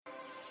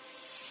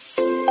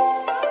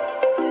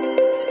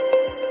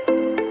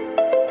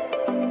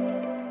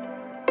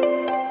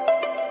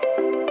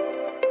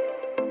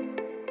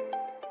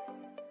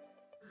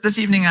this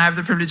evening I have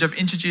the privilege of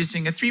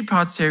introducing a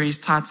 3-part series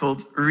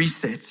titled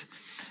Reset,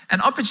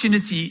 an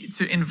opportunity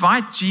to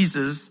invite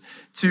Jesus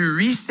to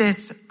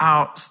reset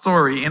our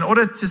story in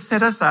order to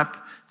set us up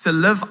to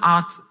live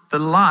out the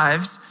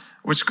lives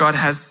which God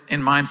has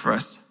in mind for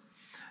us.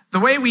 The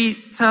way we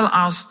tell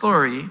our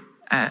story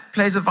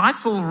plays a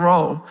vital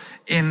role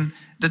in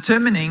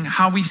determining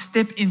how we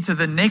step into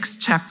the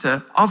next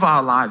chapter of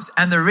our lives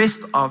and the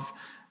rest of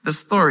the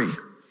story.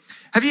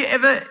 Have you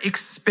ever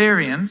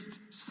experienced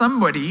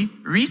somebody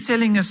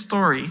retelling a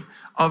story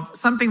of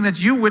something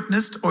that you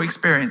witnessed or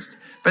experienced,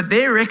 but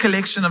their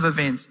recollection of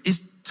events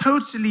is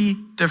totally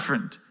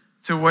different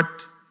to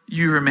what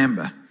you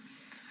remember?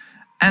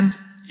 And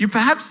you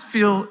perhaps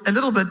feel a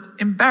little bit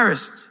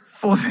embarrassed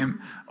for them,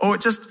 or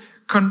just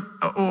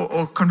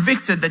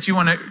convicted that you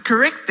want to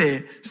correct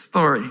their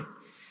story.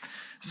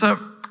 So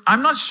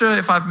I'm not sure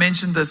if I've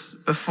mentioned this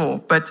before,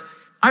 but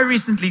I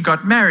recently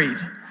got married.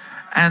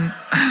 And,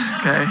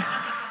 okay,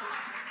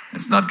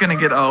 it's not going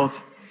to get old.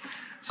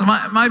 So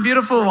my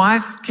beautiful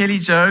wife, Kelly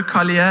Jo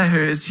Collier, who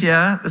is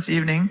here this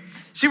evening,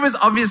 she was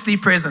obviously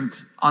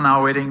present on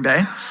our wedding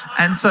day.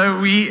 And so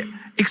we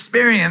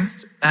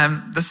experienced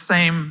the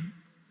same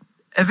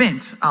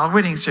event, our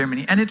wedding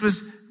ceremony. And it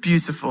was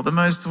beautiful, the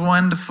most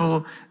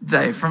wonderful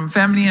day, from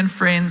family and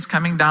friends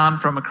coming down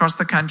from across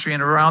the country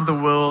and around the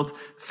world,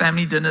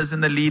 family dinners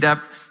in the lead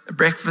up, a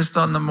breakfast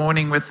on the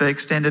morning with the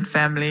extended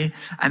family,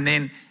 and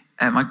then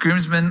my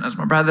groomsmen, as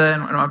my brother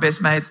and one of my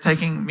best mates,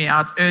 taking me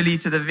out early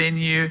to the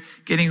venue,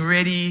 getting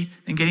ready,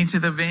 then getting to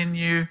the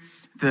venue,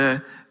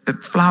 the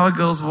flower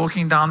girls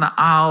walking down the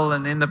aisle,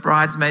 and then the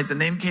bridesmaids, and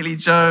then Kelly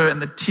Jo,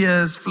 and the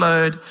tears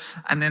flowed,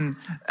 and then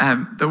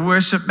the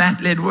worship,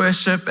 Matt led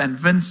worship, and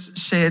Vince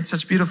shared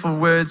such beautiful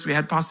words. We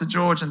had Pastor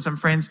George and some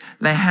friends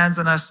lay hands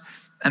on us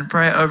and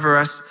pray over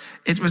us.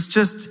 It was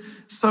just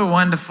so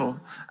wonderful.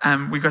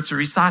 We got to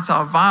recite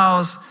our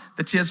vows,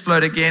 the tears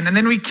flowed again, and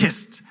then we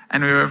kissed,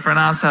 and we were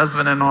pronounced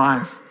husband and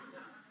wife.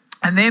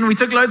 And then we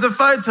took loads of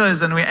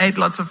photos, and we ate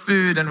lots of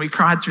food, and we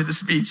cried through the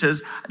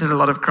speeches. I did a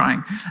lot of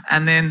crying.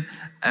 And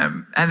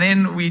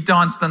then we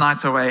danced the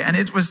night away, and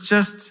it was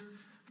just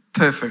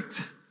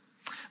perfect.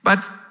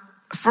 But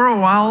for a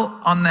while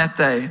on that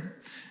day,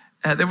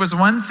 there was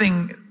one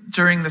thing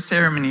during the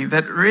ceremony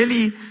that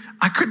really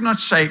I could not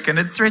shake, and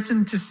it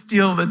threatened to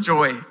steal the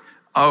joy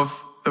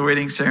of the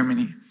wedding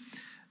ceremony.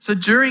 So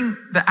during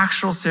the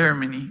actual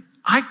ceremony,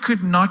 I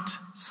could not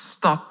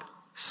stop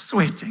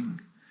sweating.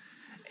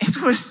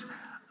 It was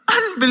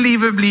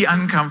unbelievably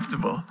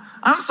uncomfortable.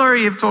 I'm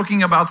sorry if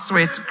talking about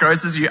sweat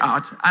grosses you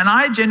out. And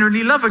I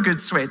generally love a good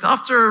sweat.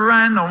 After a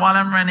run or while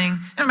I'm running,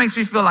 it makes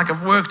me feel like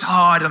I've worked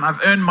hard and I've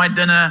earned my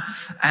dinner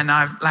and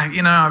I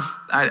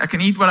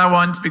can eat what I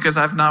want because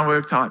I've now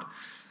worked hard.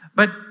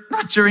 But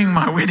not during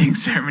my wedding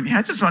ceremony.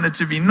 I just wanted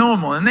to be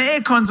normal. And the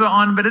air cons were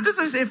on, but it is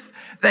as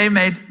if they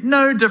made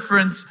no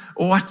difference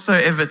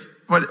whatsoever.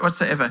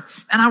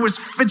 And I was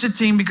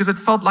fidgeting because it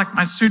felt like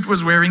my suit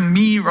was wearing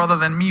me rather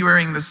than me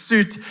wearing the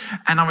suit.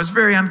 And I was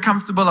very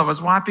uncomfortable. I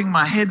was wiping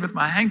my head with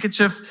my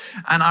handkerchief,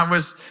 and I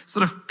was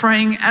sort of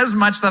praying as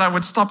much that I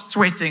would stop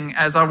sweating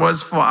as I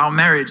was for our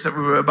marriage that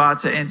we were about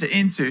to enter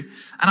into.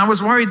 And I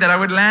was worried that I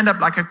would land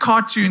up like a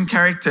cartoon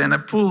character in a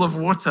pool of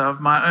water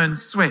of my own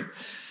sweat.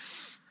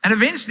 And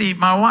eventually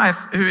my wife,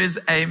 who is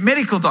a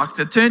medical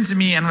doctor, turned to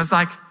me and was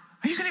like,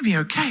 "Are you going to be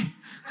okay?"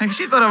 Like,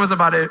 she thought I was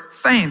about to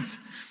faint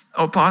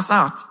or pass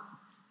out.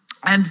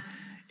 And,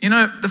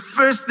 the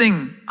first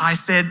thing I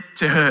said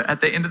to her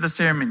at the end of the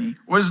ceremony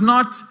was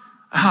not,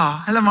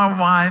 "Oh, hello, my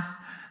wife.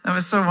 That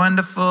was so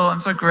wonderful. I'm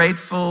so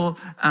grateful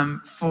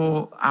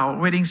for our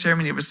wedding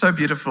ceremony. It was so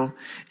beautiful."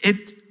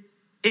 It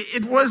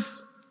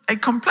was a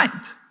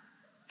complaint.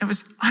 It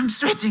was, "I'm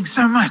sweating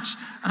so much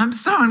and I'm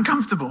so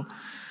uncomfortable."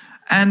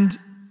 And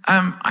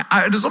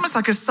it was almost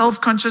like a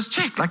self-conscious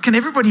check. Like, can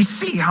everybody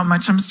see how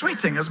much I'm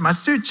sweating? As my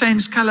suit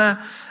changed color,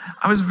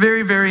 I was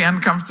very, very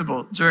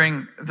uncomfortable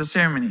during the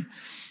ceremony.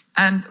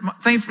 And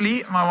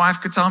thankfully, my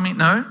wife could tell me,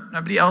 "No,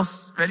 nobody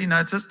else really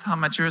noticed how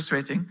much you were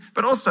sweating.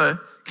 But also,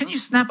 can you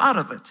snap out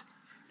of it?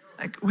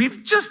 Like,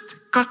 we've just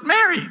got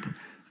married.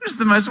 It was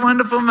the most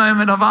wonderful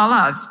moment of our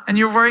lives. And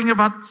you're worrying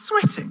about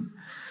sweating."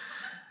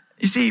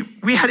 You see,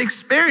 we had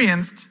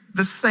experienced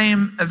the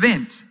same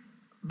event,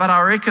 but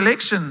our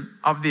recollection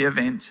of the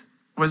event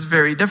was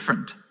very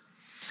different.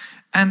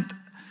 And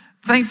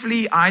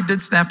thankfully, I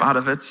did snap out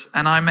of it,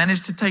 and I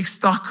managed to take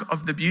stock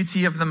of the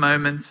beauty of the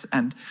moment,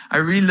 and I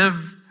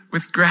relive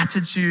with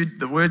gratitude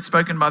the words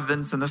spoken by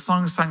Vince and the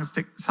songs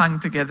sung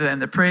together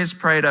and the prayers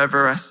prayed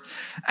over us.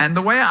 And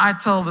the way I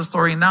tell the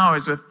story now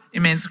is with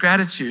immense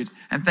gratitude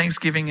and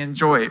thanksgiving and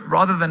joy,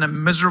 rather than a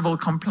miserable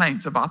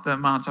complaint about the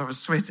amount I was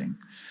sweating.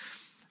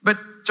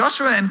 But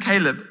Joshua and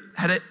Caleb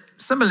had a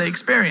similar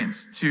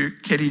experience to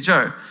Kelly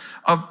Jo,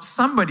 of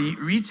somebody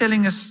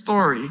retelling a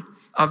story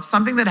of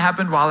something that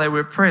happened while they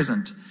were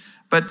present,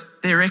 but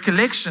their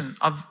recollection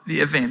of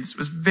the events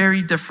was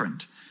very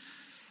different.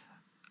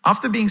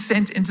 After being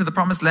sent into the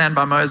promised land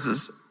by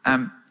Moses,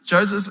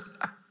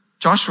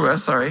 Joshua,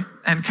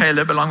 and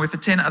Caleb, along with the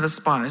 10 other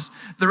spies,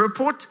 the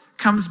report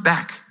comes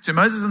back to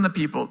Moses and the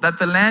people that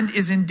the land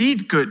is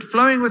indeed good,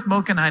 flowing with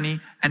milk and honey,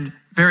 and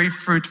very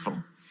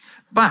fruitful.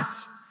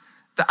 But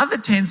the other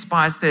 10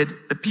 spies said,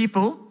 the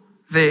people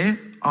there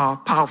are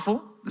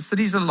powerful, the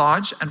cities are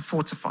large and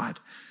fortified.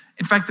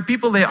 In fact, the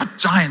people there are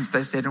giants,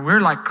 they said, and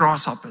we're like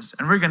grasshoppers,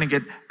 and we're going to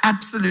get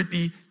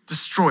absolutely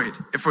destroyed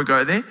if we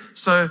go there.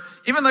 So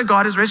even though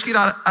God has rescued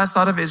us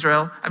out of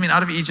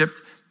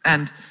Egypt,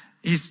 and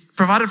He's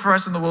provided for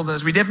us in the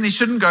wilderness, we definitely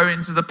shouldn't go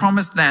into the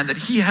promised land that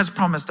He has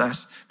promised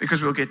us,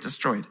 because we'll get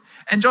destroyed.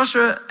 And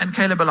Joshua and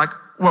Caleb are like,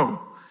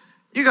 whoa,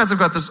 you guys have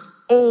got this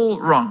all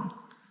wrong.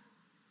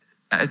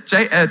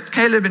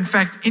 Caleb, in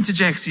fact,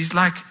 interjects. He's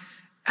like,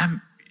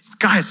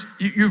 guys,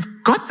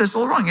 you've got this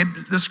all wrong.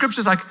 The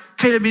scripture's like,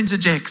 Caleb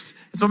interjects.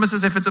 It's almost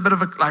as if it's a bit of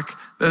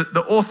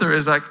the author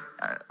is like,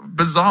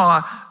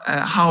 bizarre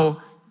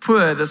how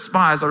poor the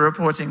spies are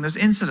reporting this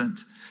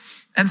incident.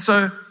 And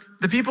so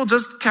the people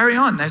just carry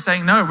on. They're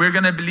saying, no, we're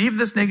going to believe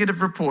this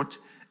negative report.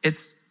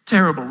 It's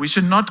terrible. We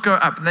should not go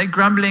up. And they're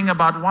grumbling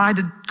about, why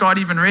did God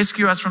even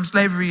rescue us from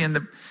slavery in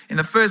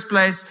the first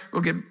place?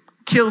 We'll get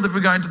killed if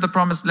we go into the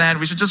promised land.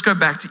 We should just go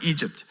back to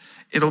Egypt.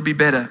 It'll be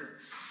better.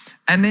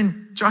 And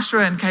then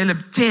Joshua and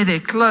Caleb tear their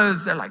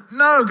clothes. They're like,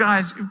 no,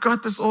 guys, you've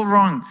got this all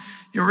wrong.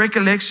 Your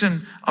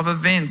recollection of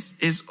events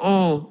is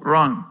all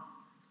wrong.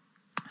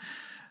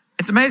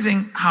 It's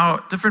amazing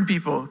how different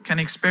people can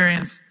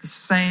experience the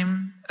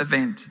same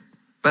event,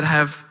 but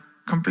have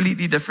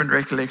completely different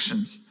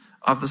recollections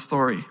of the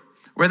story.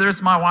 Whether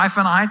it's my wife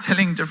and I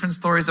telling different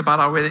stories about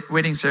our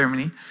wedding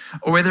ceremony,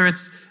 or whether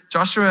it's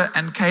Joshua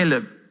and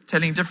Caleb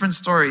telling different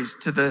stories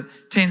to the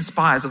 10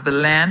 spies of the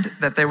land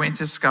that they went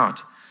to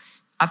scout.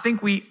 I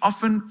think we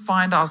often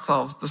find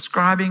ourselves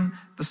describing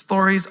the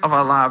stories of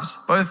our lives,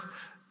 both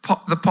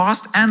the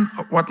past and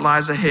what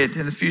lies ahead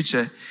in the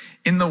future,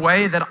 in the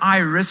way that I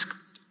risked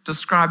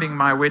describing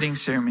my wedding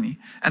ceremony,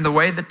 and the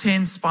way the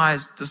 10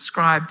 spies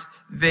described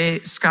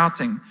their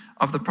scouting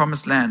of the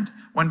promised land,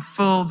 one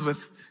filled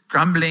with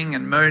grumbling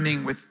and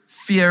moaning, with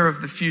fear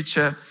of the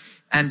future,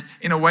 and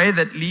in a way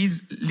that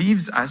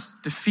leaves us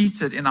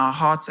defeated in our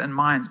hearts and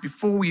minds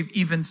before we've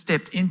even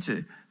stepped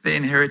into the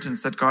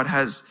inheritance that God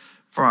has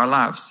for our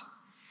lives.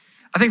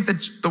 I think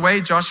that the way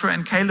Joshua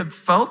and Caleb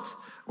felt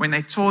when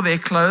they tore their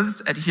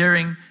clothes at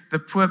hearing the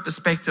poor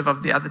perspective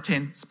of the other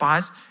 10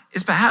 spies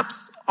is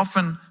perhaps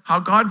often how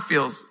God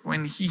feels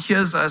when He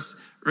hears us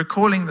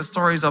recalling the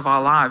stories of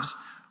our lives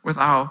with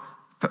our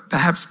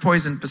perhaps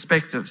poisoned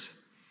perspectives.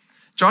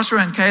 Joshua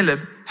and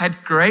Caleb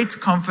had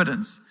great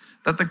confidence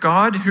that the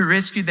God who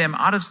rescued them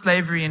out of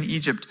slavery in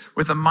Egypt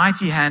with a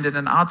mighty hand and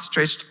an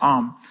outstretched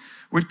arm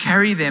would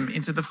carry them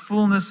into the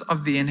fullness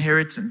of the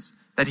inheritance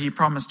that He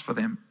promised for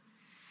them.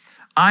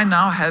 I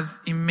now have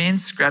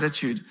immense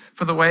gratitude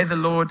for the way the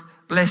Lord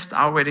blessed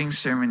our wedding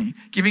ceremony,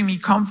 giving me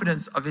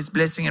confidence of His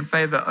blessing and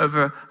favor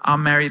over our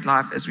married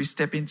life as we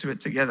step into it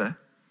together.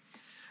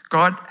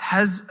 God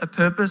has a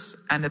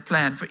purpose and a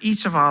plan for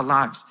each of our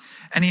lives,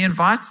 and He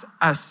invites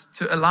us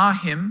to allow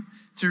Him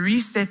to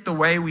reset the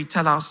way we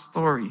tell our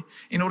story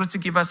in order to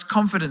give us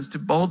confidence to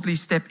boldly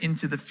step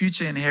into the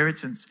future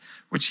inheritance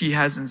which He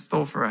has in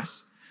store for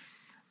us.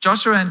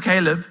 Joshua and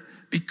Caleb,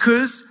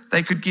 because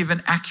they could give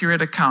an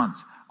accurate account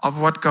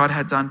of what God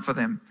had done for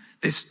them,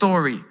 their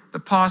story, the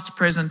past,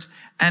 present,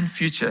 and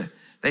future,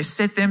 they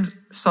set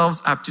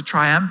themselves up to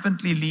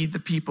triumphantly lead the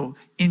people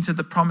into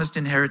the promised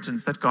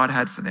inheritance that God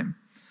had for them.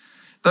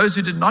 Those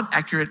who did not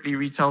accurately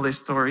retell their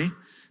story,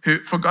 who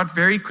forgot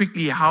very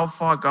quickly how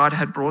far God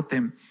had brought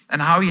them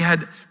and how He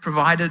had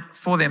provided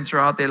for them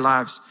throughout their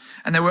lives,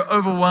 and they were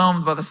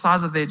overwhelmed by the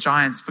size of their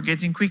giants,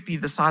 forgetting quickly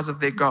the size of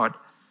their God,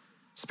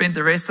 spent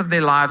the rest of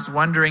their lives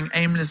wandering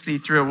aimlessly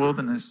through a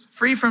wilderness,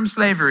 free from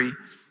slavery,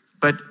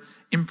 but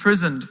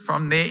imprisoned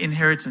from their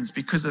inheritance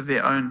because of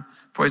their own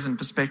poisoned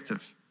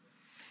perspective.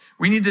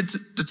 We need to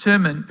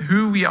determine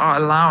who we are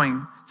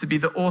allowing to be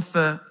the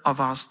author of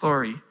our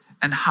story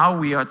and how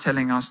we are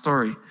telling our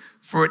story,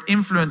 for it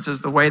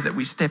influences the way that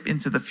we step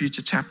into the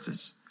future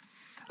chapters.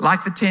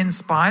 Like the 10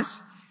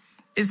 spies,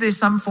 is there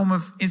some form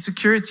of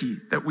insecurity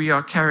that we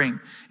are carrying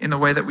in the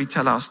way that we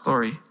tell our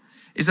story?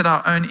 Is it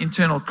our own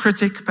internal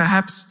critic,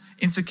 perhaps,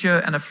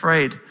 insecure and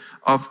afraid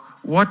of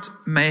what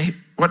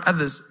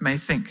others may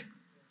think?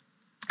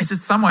 Is it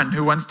someone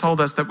who once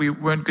told us that we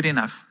weren't good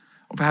enough,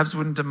 or perhaps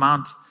wouldn't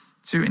amount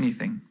to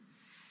anything?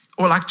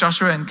 Or like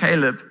Joshua and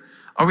Caleb,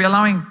 are we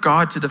allowing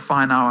God to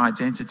define our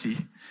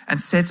identity and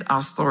set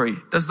our story?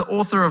 Does the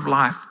author of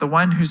life, the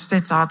one who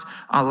sets out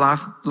our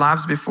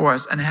lives before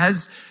us and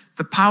has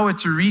the power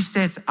to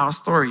reset our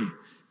story,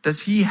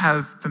 does He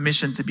have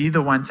permission to be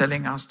the one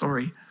telling our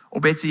story? Or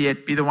better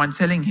yet, be the one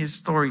telling His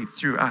story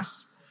through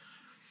us?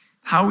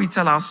 How we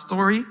tell our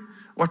story,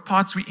 what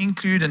parts we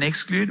include and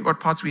exclude, what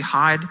parts we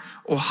hide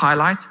or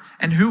highlight,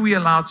 and who we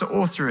allow to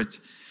author it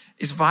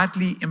is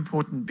vitally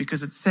important,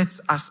 because it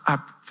sets us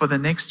up for the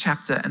next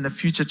chapter and the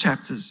future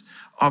chapters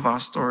of our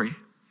story.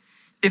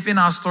 If in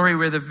our story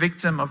we're the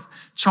victim of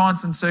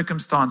chance and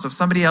circumstance, of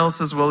somebody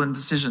else's will and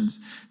decisions,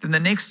 then the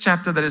next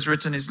chapter that is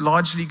written is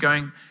largely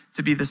going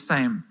to be the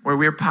same, where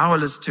we're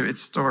powerless to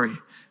its story.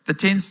 The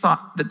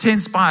 10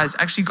 spies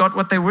actually got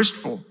what they wished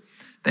for.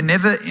 They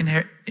never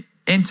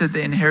entered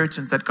the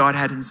inheritance that God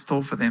had in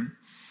store for them.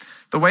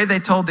 The way they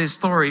told their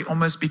story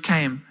almost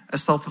became a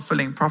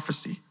self-fulfilling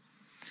prophecy.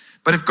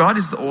 But if God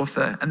is the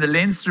author and the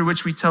lens through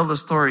which we tell the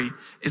story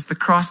is the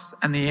cross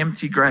and the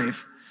empty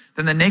grave,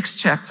 then the next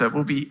chapter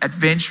will be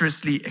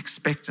adventurously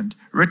expectant,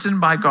 written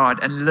by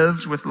God and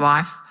lived with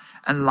life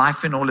and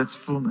life in all its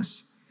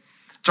fullness.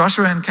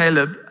 Joshua and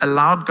Caleb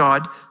allowed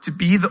God to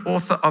be the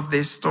author of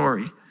their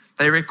story.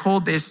 They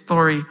recalled their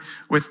story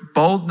with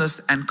boldness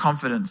and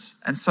confidence,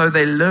 and so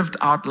they lived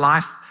out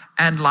life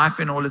and life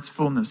in all its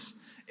fullness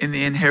in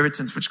the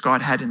inheritance which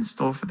God had in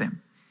store for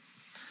them.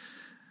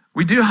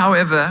 We do,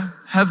 however,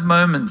 have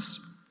moments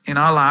in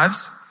our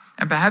lives,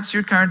 and perhaps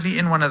you're currently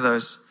in one of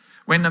those,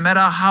 when no matter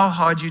how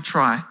hard you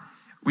try,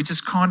 we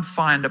just can't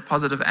find a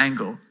positive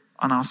angle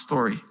on our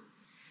story.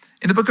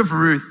 In the book of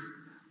Ruth,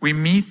 we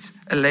meet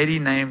a lady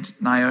named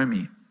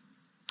Naomi.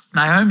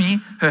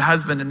 Naomi, her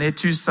husband, and their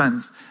 2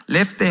 sons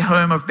left their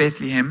home of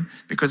Bethlehem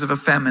because of a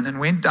famine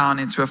and went down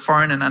into a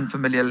foreign and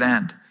unfamiliar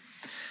land.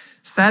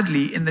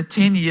 Sadly, in the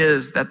 10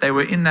 years that they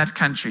were in that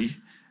country,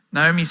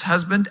 Naomi's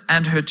husband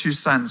and her 2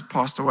 sons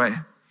passed away.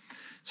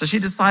 So she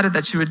decided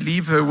that she would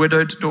leave her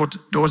widowed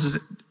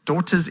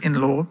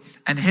daughters-in-law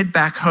and head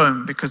back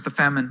home because the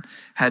famine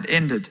had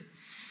ended.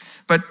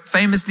 But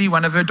famously,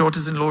 one of her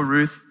daughters-in-law,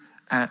 Ruth,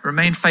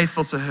 remained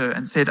faithful to her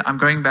and said, "I'm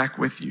going back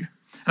with you."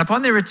 And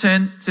upon their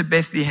return to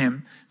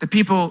Bethlehem, the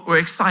people were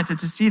excited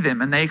to see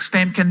them, and they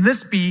exclaimed, "Can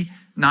this be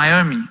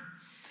Naomi?"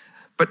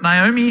 But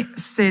Naomi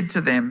said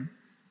to them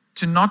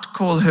to not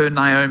call her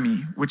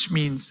Naomi, which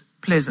means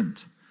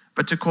pleasant,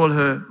 but to call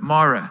her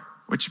Mara,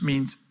 which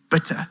means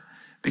bitter,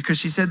 because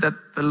she said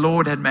that the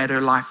Lord had made her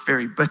life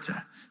very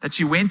bitter, that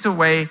she went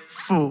away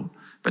full,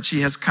 but she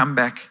has come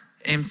back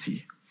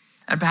empty.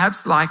 And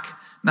perhaps like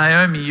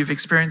Naomi, you've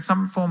experienced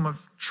some form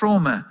of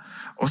trauma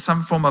or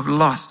some form of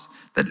loss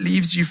that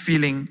leaves you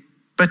feeling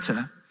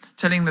bitter,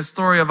 telling the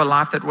story of a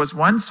life that was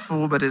once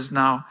full but is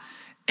now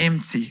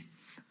empty,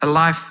 a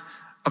life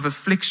of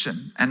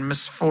affliction and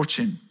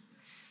misfortune,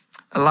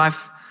 a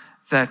life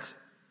that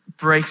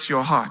breaks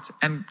your heart.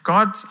 And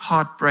God's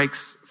heart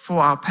breaks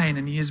for our pain,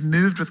 and he is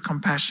moved with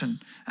compassion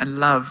and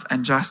love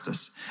and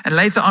justice. And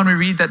later on we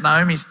read that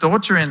Naomi's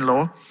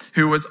daughter-in-law,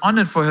 who was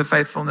honored for her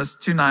faithfulness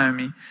to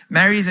Naomi,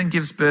 marries and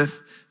gives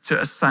birth to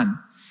a son.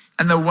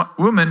 And the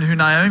woman who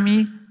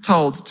Naomi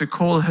told to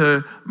call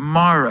her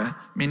Mara,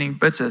 meaning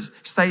bitter,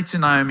 say to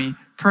Naomi,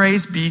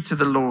 "Praise be to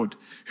the Lord,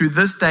 who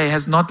this day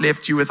has not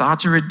left you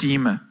without a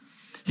redeemer.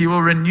 He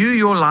will renew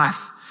your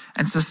life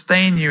and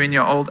sustain you in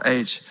your old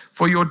age.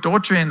 For your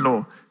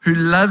daughter-in-law, who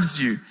loves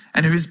you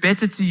and who is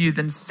better to you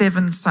than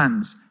 7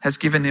 sons, has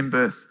given him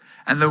birth."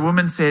 And the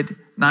woman said,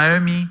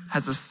 "Naomi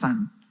has a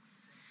son."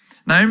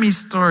 Naomi's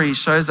story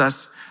shows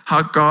us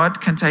how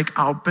God can take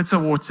our bitter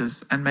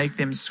waters and make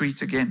them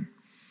sweet again.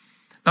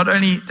 Not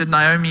only did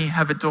Naomi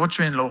have a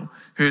daughter-in-law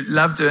who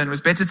loved her and was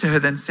better to her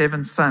than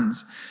 7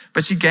 sons,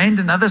 but she gained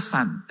another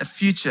son, a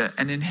future,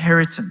 an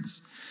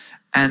inheritance.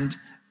 And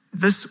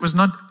this was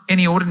not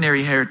any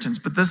ordinary inheritance,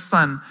 but this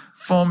son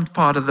formed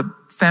part of the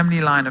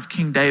family line of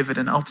King David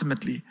and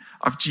ultimately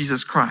of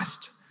Jesus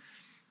Christ.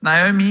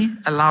 Naomi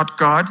allowed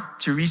God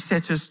to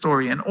reset her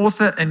story and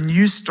author a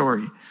new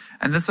story.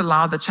 And this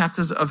allowed the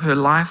chapters of her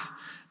life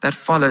that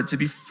followed to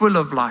be full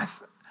of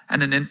life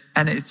and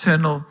an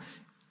eternal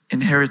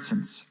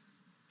inheritance.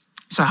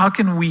 So how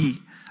can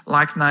we,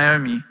 like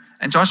Naomi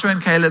and Joshua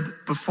and Caleb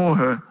before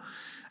her,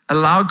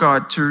 allow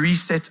God to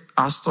reset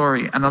our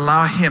story and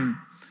allow him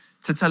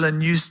to tell a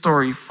new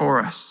story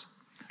for us?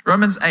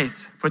 Romans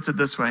 8 puts it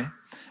this way.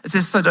 It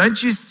says, "So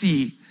don't you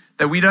see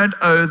that we don't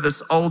owe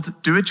this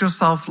old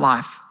do-it-yourself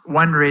life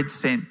 1 red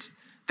cent?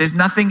 There's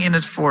nothing in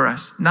it for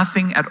us,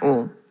 nothing at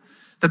all.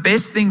 The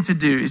best thing to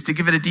do is to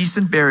give it a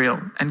decent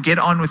burial and get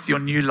on with your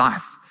new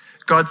life.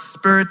 God's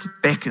Spirit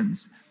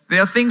beckons.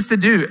 There are things to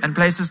do and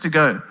places to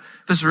go.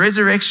 This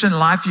resurrection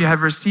life you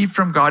have received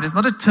from God is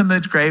not a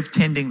timid grave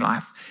tending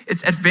life.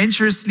 It's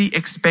adventurously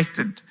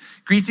expectant,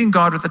 greeting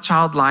God with a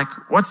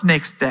childlike, 'What's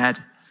next,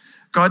 Dad?'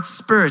 God's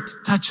Spirit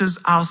touches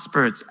our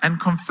spirits and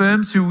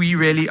confirms who we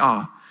really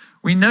are.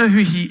 We know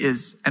who he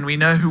is and we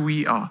know who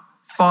we are,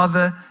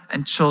 father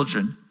and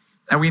children.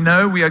 And we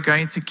know we are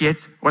going to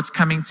get what's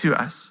coming to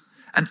us,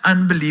 an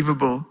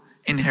unbelievable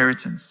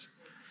inheritance."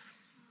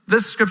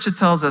 This scripture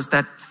tells us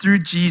that through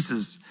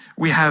Jesus,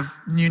 we have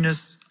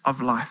newness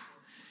of life.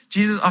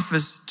 Jesus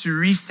offers to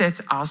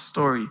reset our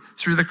story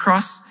through the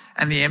cross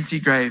and the empty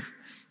grave.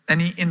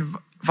 And he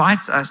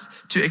invites us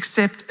to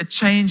accept a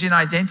change in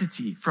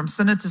identity from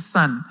sinner to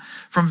son,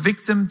 from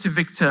victim to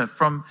victor,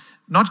 from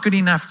not good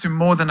enough to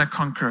more than a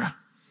conqueror.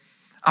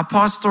 Our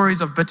past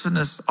stories of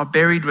bitterness are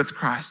buried with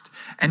Christ,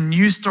 and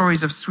new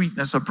stories of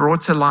sweetness are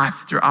brought to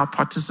life through our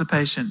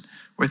participation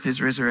with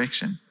his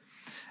resurrection.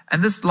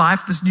 And this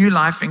life, this new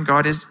life in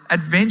God, is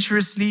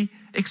adventurously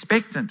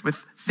expectant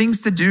with things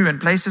to do and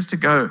places to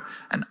go,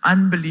 an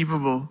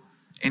unbelievable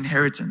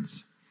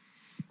inheritance.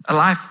 A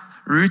life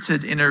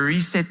rooted in a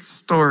reset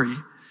story.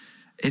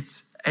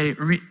 It's a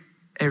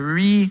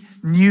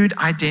renewed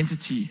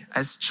identity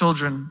as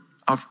children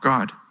of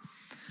God.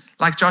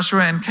 Like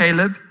Joshua and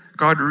Caleb,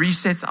 God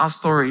resets our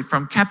story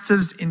from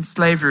captives in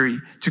slavery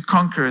to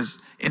conquerors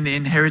in the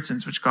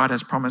inheritance which God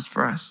has promised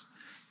for us.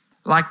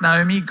 Like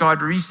Naomi, God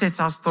resets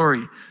our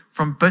story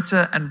from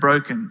bitter and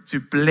broken to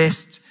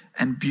blessed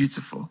and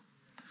beautiful.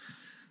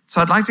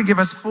 So I'd like to give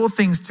us 4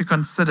 things to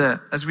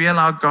consider as we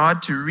allow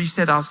God to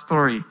reset our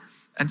story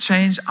and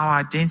change our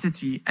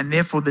identity and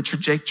therefore the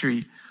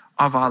trajectory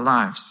of our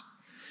lives.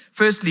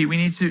 Firstly, we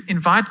need to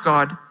invite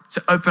God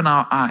to open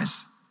our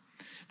eyes.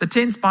 The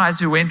 10 spies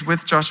who went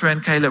with Joshua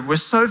and Caleb were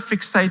so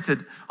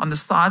fixated on the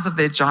size of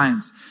their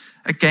giants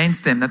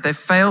against them that they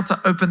failed to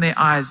open their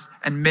eyes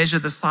and measure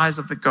the size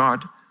of the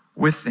God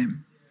with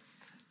them.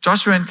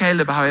 Joshua and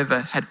Caleb,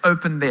 however, had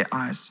opened their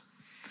eyes,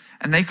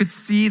 and they could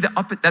see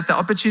that the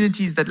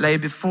opportunities that lay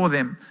before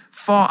them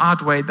far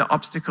outweighed the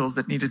obstacles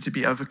that needed to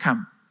be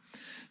overcome.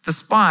 The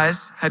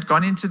spies had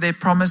gone into their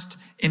promised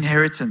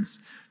inheritance,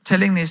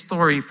 telling their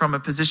story from a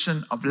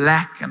position of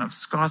lack and of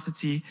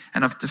scarcity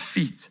and of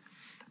defeat,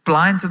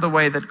 blind to the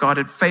way that God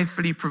had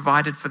faithfully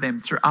provided for them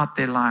throughout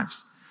their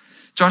lives.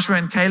 Joshua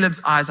and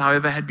Caleb's eyes,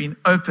 however, had been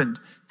opened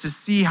to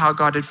see how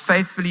God had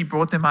faithfully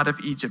brought them out of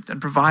Egypt and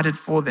provided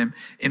for them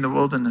in the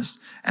wilderness,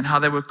 and how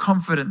they were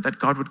confident that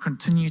God would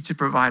continue to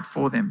provide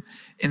for them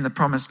in the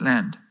promised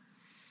land.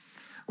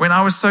 When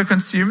I was so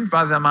consumed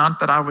by the amount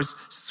that I was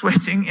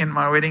sweating in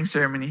my wedding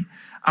ceremony,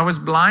 I was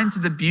blind to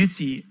the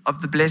beauty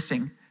of the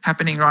blessing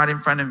happening right in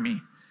front of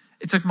me.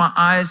 It took my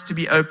eyes to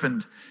be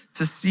opened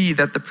to see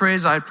that the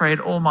prayers I prayed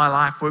all my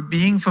life were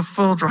being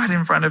fulfilled right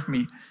in front of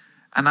me.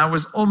 And I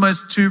was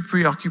almost too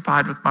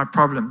preoccupied with my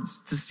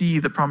problems to see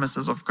the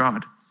promises of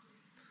God.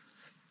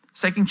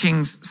 2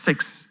 Kings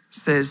 6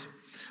 says,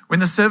 when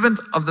the servant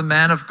of the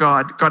man of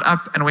God got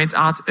up and went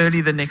out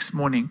early the next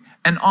morning,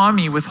 an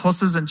army with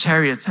horses and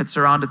chariots had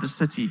surrounded the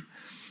city.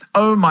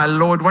 "Oh, my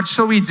Lord, what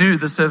shall we do?"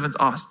 the servant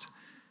asked.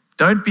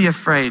 "Don't be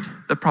afraid,"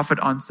 the prophet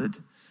answered.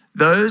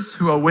 "Those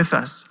who are with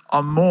us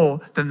are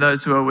more than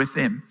those who are with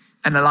them."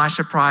 And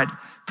Elisha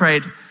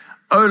prayed,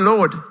 "Oh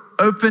Lord,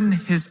 open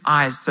his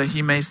eyes so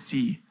he may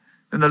see."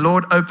 Then the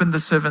Lord opened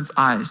the servant's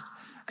eyes,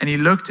 and he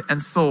looked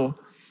and saw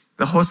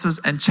the horses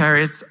and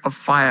chariots of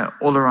fire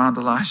all around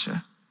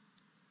Elisha.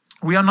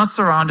 We are not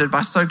surrounded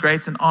by so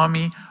great an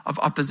army of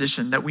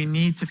opposition that we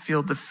need to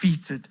feel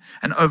defeated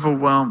and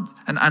overwhelmed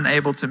and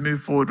unable to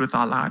move forward with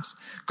our lives.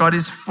 God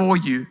is for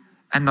you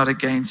and not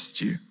against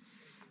you.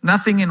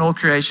 Nothing in all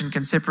creation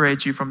can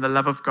separate you from the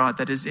love of God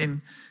that is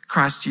in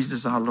Christ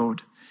Jesus our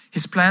Lord.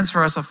 His plans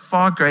for us are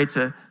far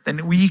greater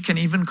than we can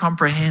even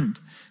comprehend.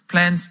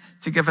 Plans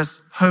to give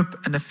us hope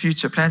and a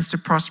future. Plans to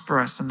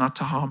prosper us and not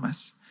to harm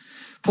us.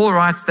 Paul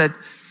writes that,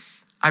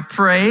 "I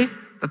pray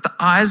that the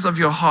eyes of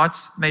your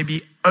hearts may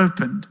be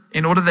opened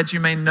in order that you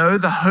may know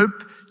the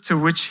hope to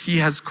which he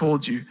has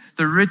called you,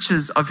 the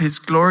riches of his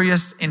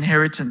glorious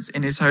inheritance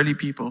in his holy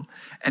people,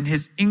 and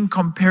his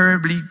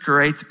incomparably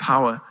great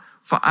power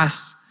for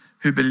us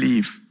who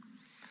believe."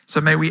 So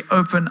may we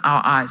open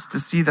our eyes to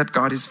see that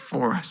God is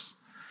for us.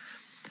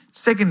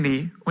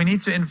 Secondly, we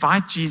need to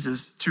invite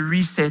Jesus to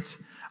reset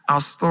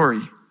our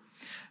story.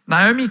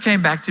 Naomi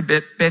came back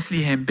to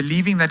Bethlehem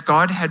believing that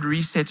God had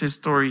reset her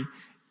story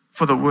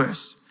for the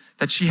worse,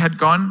 that she had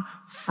gone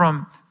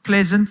from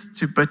pleasant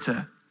to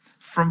bitter,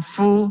 from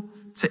full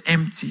to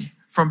empty,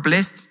 from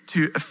blessed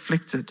to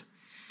afflicted.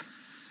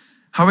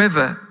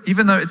 However,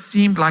 even though it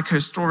seemed like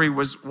her story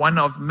was one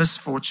of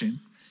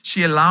misfortune,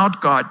 she allowed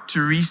God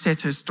to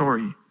reset her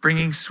story,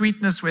 bringing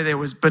sweetness where there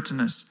was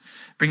bitterness,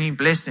 bringing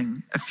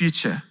blessing, a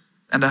future,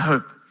 and a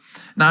hope.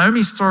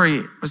 Naomi's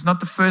story was not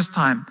the first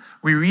time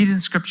we read in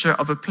Scripture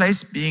of a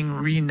place being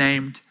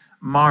renamed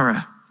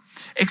Mara.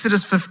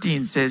 Exodus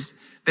 15 says,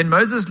 "Then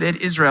Moses led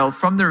Israel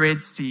from the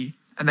Red Sea,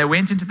 and they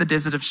went into the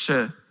desert of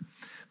Shur.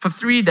 For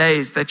 3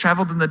 days they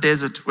traveled in the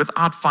desert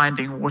without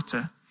finding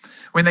water.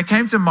 When they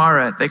came to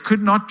Mara, they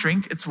could not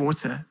drink its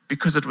water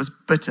because it was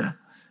bitter.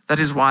 That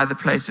is why the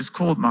place is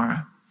called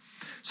Mara.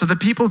 So the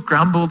people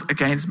grumbled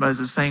against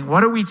Moses, saying,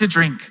 'What are we to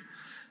drink?'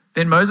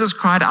 Then Moses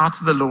cried out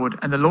to the Lord,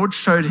 and the Lord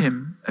showed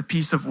him a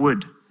piece of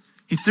wood.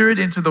 He threw it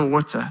into the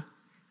water,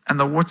 and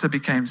the water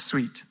became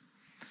sweet."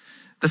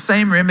 The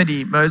same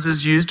remedy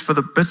Moses used for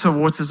the bitter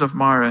waters of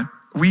Mara,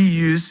 we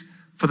use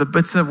for the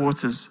bitter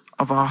waters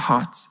of our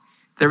hearts.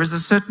 There is a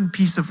certain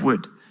piece of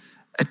wood,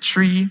 a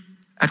tree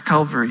at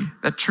Calvary,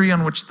 that tree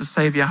on which the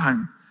Savior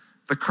hung,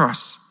 the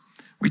cross.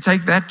 We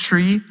take that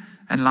tree,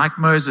 and like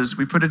Moses,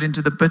 we put it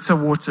into the bitter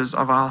waters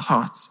of our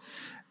hearts.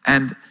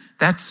 And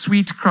that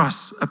sweet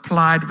cross,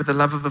 applied with the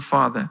love of the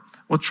Father,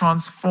 will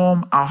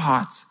transform our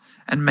hearts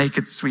and make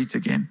it sweet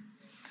again.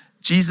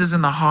 Jesus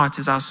in the heart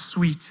is our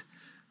sweet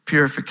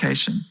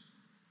purification.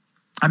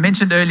 I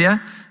mentioned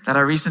earlier that I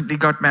recently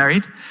got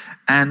married,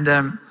 and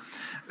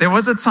there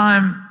was a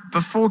time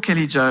before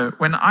Kelly Jo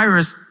when I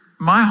risked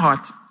my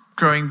heart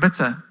growing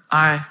bitter.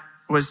 I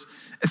was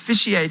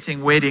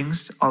officiating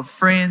weddings of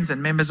friends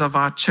and members of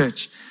our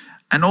church,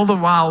 and all the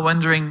while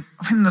wondering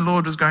when the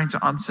Lord was going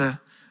to answer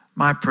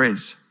my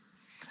prayers.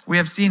 We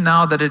have seen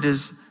now that it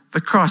is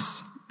the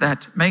cross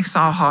that makes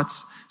our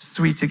hearts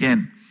sweet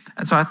again.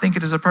 And so I think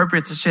it is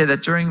appropriate to share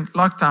that during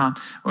lockdown,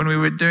 when we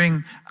were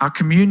doing our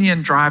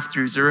communion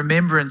drive-thrus, a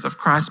remembrance of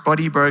Christ's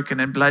body broken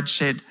and blood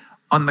shed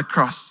on the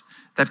cross,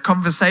 that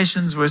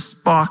conversations were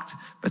sparked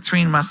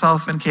between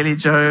myself and Kelly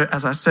Jo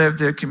as I served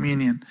her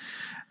communion,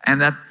 and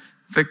that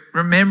the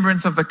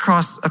remembrance of the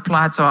cross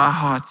applied to our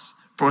hearts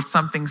brought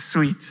something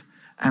sweet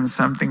and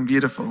something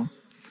beautiful.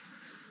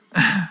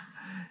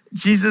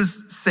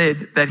 Jesus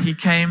said that he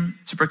came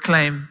to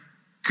proclaim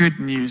good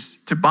news,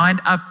 to bind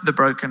up the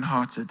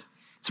brokenhearted,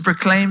 to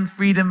proclaim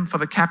freedom for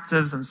the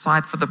captives and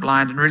sight for the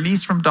blind, and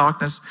release from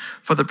darkness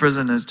for the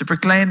prisoners, to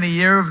proclaim the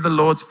year of the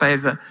Lord's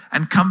favor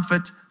and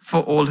comfort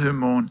for all who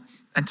mourn,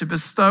 and to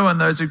bestow on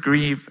those who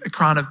grieve a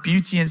crown of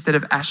beauty instead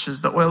of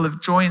ashes, the oil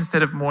of joy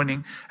instead of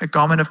mourning, a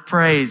garment of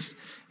praise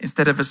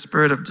instead of a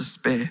spirit of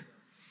despair.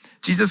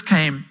 Jesus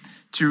came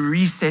to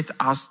reset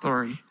our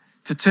story,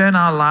 to turn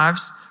our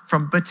lives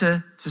from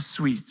bitter to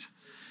sweet,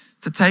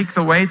 to take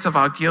the weight of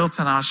our guilt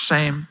and our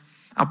shame,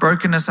 our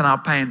brokenness and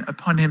our pain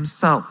upon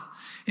himself,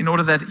 in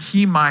order that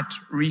he might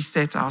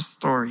reset our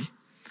story.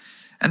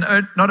 And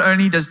not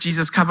only does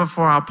Jesus cover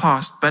for our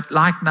past, but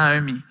like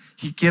Naomi,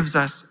 he gives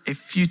us a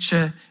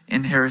future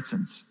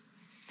inheritance.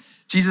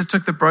 Jesus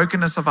took the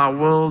brokenness of our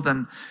world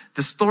and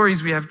the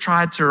stories we have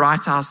tried to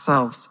write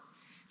ourselves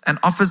and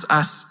offers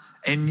us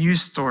a new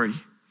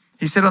story.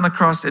 He said on the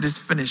cross, "It is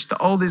finished." The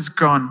old is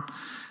gone.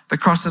 The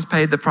cross has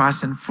paid the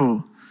price in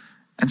full.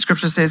 And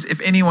scripture says,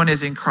 if anyone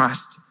is in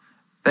Christ,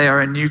 they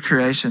are a new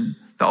creation.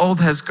 The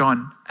old has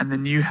gone and the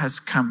new has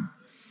come.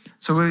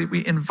 So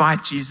we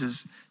invite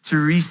Jesus to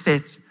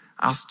reset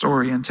our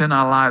story and turn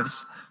our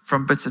lives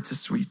from bitter to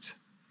sweet.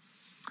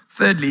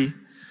 Thirdly,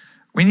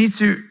 we need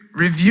to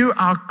review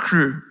our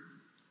crew.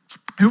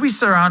 Who we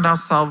surround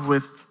ourselves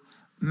with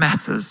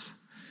matters.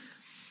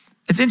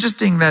 It's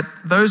interesting that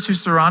those who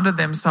surrounded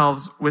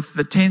themselves with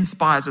the 10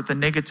 spies with the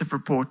negative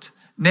report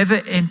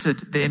never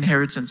entered the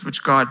inheritance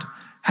which God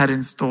had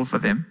in store for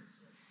them.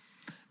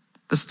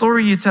 The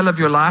story you tell of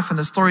your life and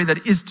the story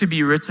that is to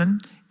be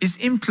written is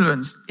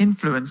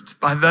influenced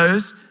by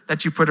those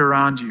that you put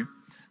around you.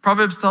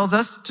 Proverbs tells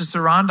us to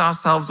surround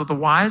ourselves with the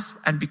wise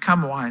and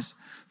become wise,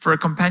 for a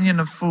companion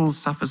of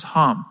fools suffers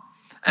harm.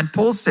 And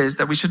Paul says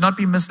that we should not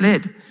be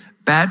misled.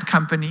 Bad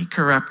company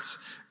corrupts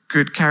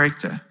good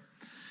character.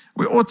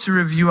 We ought to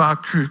review our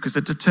crew because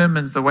it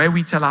determines the way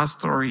we tell our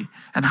story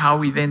and how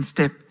we then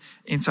step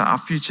into our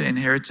future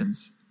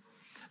inheritance.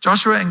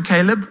 Joshua and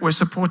Caleb were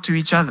support to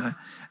each other,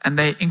 and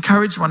they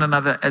encouraged one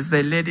another as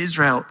they led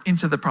Israel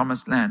into the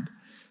promised land.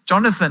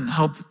 Jonathan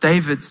helped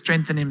David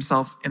strengthen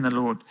himself in the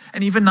Lord.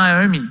 And even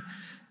Naomi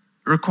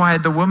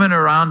required the women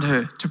around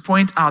her to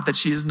point out that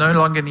she is no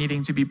longer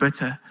needing to be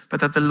bitter, but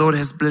that the Lord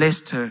has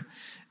blessed her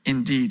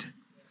indeed.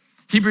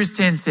 Hebrews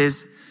 10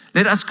 says,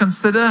 "Let us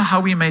consider how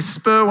we may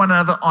spur one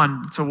another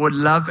on toward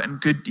love and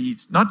good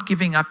deeds, not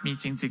giving up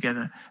meeting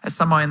together, as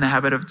some are in the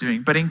habit of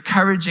doing, but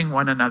encouraging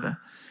one another,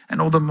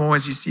 and all the more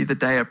as you see the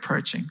day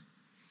approaching."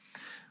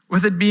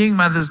 With it being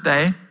Mother's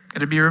Day,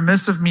 it'd be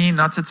remiss of me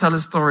not to tell a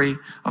story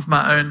of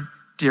my own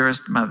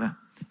dearest mother.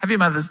 Happy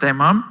Mother's Day,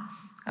 Mom.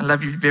 I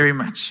love you very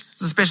much.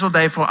 It's a special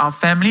day for our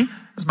family,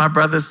 as my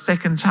brother's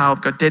second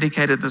child got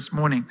dedicated this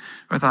morning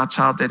with our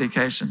child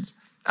dedications.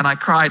 And I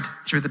cried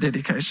through the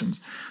dedications.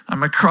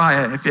 I'm a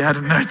crier, if you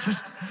hadn't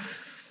noticed.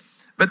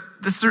 But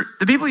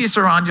the people you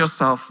surround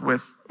yourself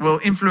with will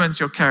influence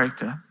your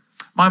character.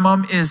 My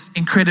mom is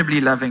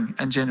incredibly loving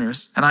and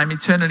generous, and I'm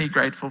eternally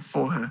grateful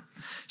for her.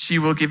 She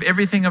will give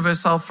everything of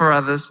herself for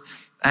others,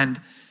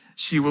 and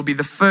she will be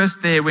the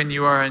first there when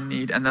you are in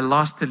need and the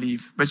last to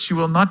leave. But she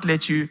will not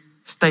let you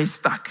stay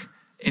stuck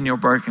in your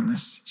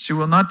brokenness. She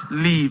will not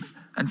leave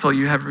until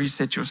you have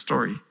reset your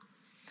story.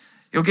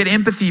 You'll get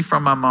empathy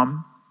from my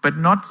mom, but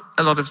not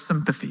a lot of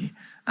sympathy.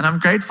 And I'm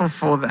grateful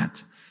for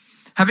that.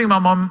 Having my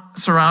mom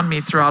surround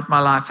me throughout my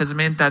life has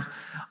meant that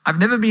I've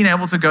never been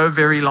able to go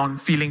very long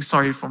feeling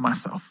sorry for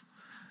myself.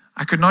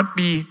 I could not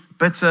be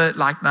bitter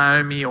like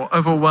Naomi or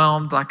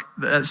overwhelmed like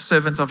the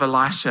servants of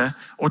Elisha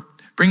or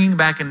bringing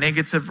back a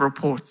negative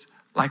report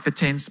like the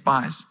 10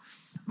 spies.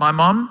 My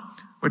mom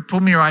would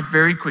pull me right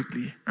very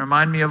quickly,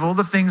 remind me of all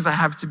the things I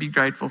have to be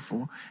grateful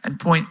for, and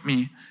point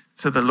me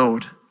to the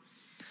Lord.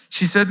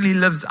 She certainly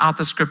lives out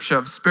the scripture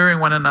of spurring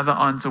one another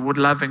on toward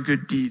love and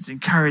good deeds,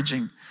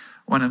 encouraging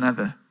one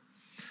another.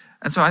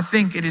 And so I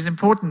think it is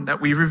important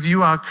that we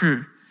review our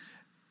crew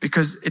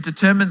because it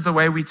determines the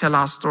way we tell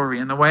our story,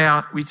 and the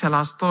way we tell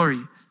our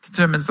story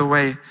determines the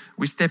way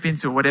we step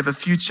into whatever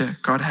future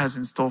God has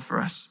in store for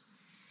us.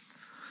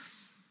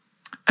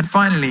 And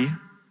finally,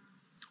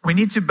 we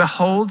need to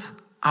behold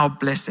our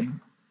blessing.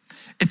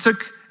 It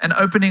took an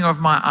opening of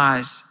my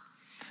eyes,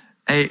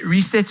 a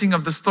resetting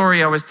of the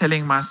story I was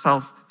telling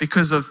myself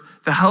because of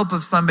the help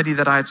of somebody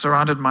that I had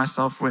surrounded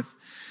myself with,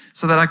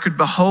 so that I could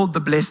behold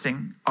the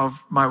blessing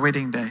of my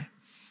wedding day.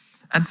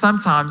 And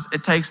sometimes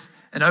it takes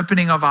an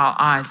opening of our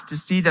eyes to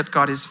see that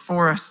God is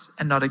for us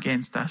and not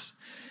against us.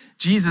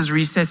 Jesus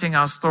resetting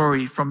our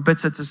story from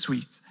bitter to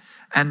sweet,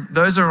 and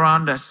those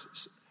around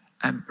us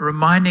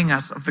reminding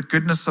us of the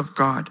goodness of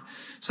God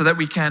so that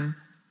we can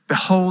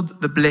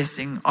behold the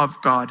blessing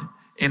of God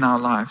in our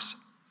lives.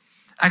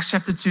 Acts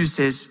chapter 2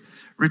 says,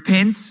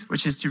 repent,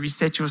 which is to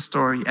reset your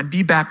story, and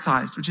be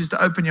baptized, which is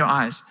to open your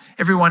eyes,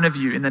 every one of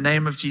you, in the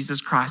name of Jesus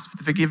Christ, for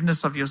the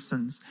forgiveness of your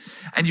sins.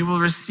 And you will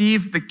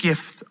receive the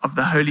gift of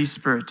the Holy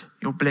Spirit,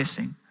 your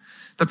blessing.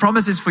 The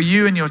promise is for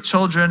you and your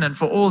children and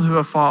for all who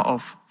are far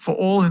off, for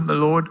all whom the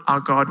Lord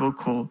our God will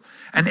call.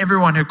 And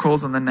everyone who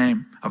calls on the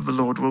name of the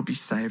Lord will be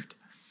saved.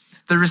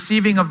 The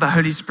receiving of the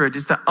Holy Spirit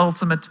is the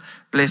ultimate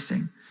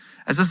blessing,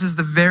 as this is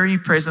the very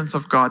presence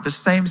of God, the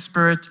same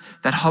Spirit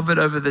that hovered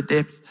over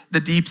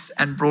the deeps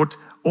and brought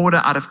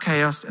order out of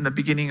chaos in the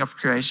beginning of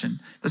creation.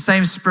 The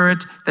same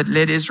Spirit that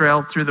led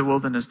Israel through the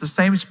wilderness. The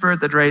same Spirit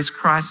that raised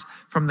Christ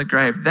from the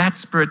grave. That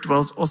Spirit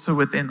dwells also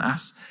within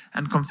us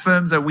and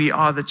confirms that we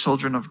are the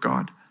children of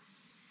God.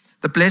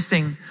 The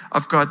blessing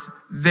of God's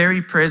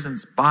very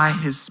presence by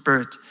His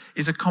Spirit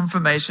is a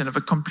confirmation of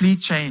a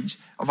complete change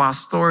of our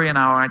story and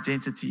our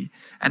identity,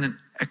 and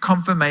a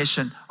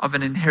confirmation of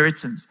an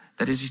inheritance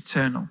that is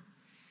eternal.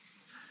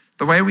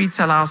 The way we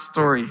tell our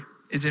story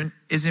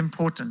is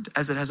important,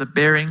 as it has a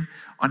bearing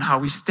on how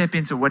we step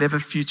into whatever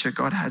future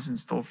God has in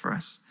store for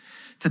us.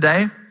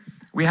 Today,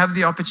 we have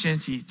the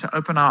opportunity to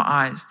open our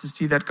eyes to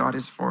see that God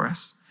is for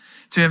us,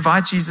 to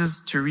invite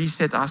Jesus to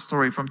reset our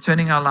story from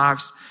turning our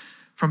lives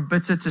from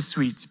bitter to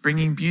sweet,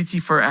 bringing beauty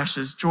for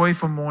ashes, joy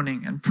for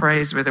mourning, and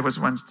praise where there was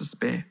once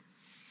despair.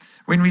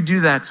 When we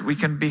do that, we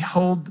can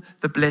behold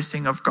the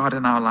blessing of God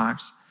in our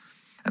lives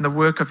and the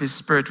work of His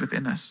Spirit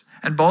within us,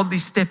 and boldly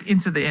step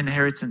into the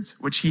inheritance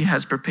which He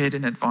has prepared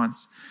in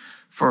advance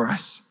for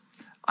us.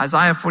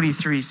 Isaiah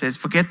 43 says,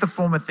 forget the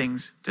former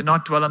things, do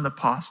not dwell on the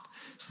past.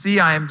 See,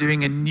 I am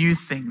doing a new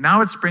thing.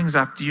 Now it springs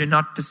up, do you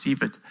not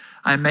perceive it?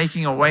 I am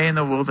making a way in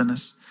the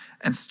wilderness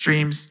and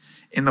streams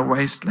in the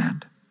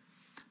wasteland.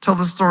 Tell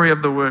the story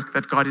of the work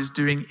that God is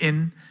doing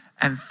in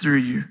and through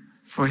you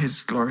for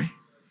His glory.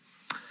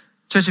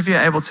 Church, if you're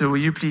able to, will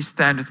you please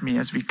stand with me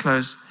as we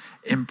close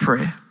in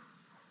prayer?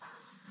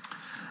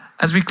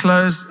 As we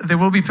close, there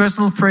will be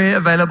personal prayer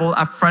available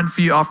up front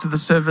for you after the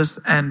service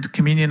and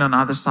communion on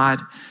either side.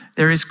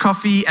 There is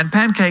coffee and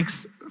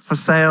pancakes for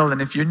sale.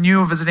 And if you're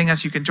new or visiting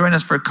us, you can join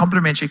us for a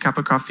complimentary cup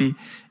of coffee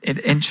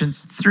at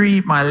entrance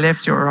 3, my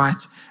left, your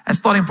right. And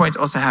starting point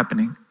also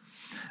happening.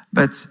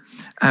 But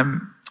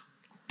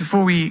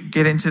before we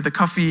get into the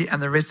coffee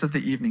and the rest of the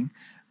evening,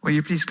 will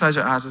you please close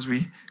your eyes as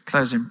we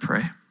close in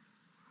prayer?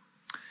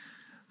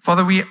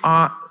 Father, we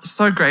are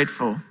so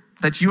grateful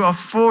that you are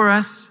for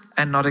us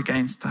and not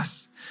against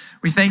us.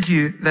 We thank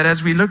you that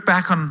as we look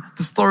back on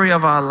the story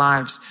of our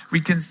lives,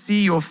 we can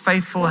see your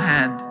faithful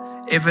hand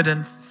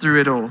evident through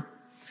it all.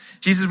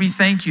 Jesus, we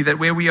thank you that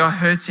where we are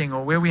hurting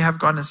or where we have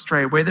gone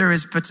astray, where there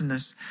is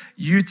bitterness,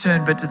 you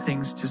turn bitter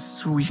things to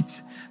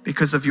sweet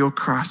because of your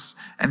cross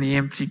and the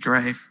empty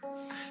grave.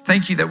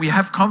 Thank you that we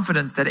have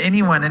confidence that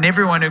anyone and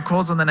everyone who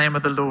calls on the name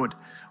of the Lord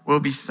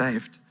will be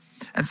saved.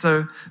 And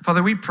so,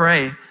 Father, we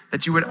pray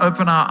that you would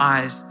open our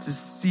eyes to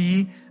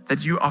see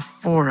that you are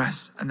for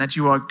us and that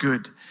you are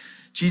good.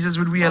 Jesus,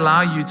 would we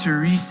allow you to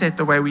reset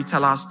the way we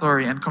tell our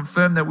story and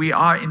confirm that we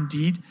are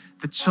indeed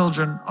the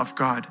children of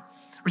God?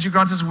 Would you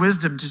grant us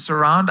wisdom to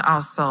surround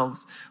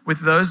ourselves with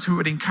those who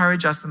would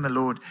encourage us in the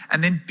Lord,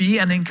 and then be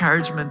an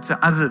encouragement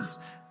to others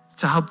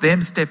to help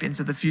them step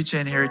into the future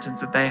inheritance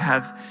that they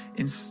have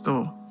in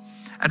store?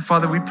 And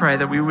Father, we pray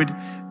that we would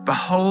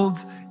behold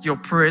your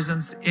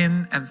presence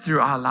in and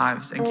through our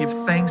lives and give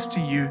thanks to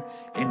you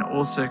in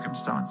all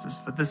circumstances,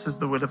 for this is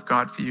the will of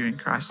God for you in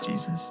Christ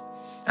Jesus.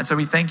 And so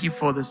we thank you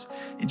for this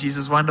in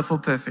Jesus' wonderful,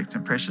 perfect,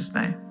 and precious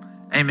name.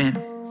 Amen.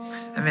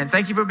 Amen.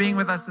 Thank you for being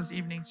with us this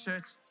evening,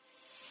 church.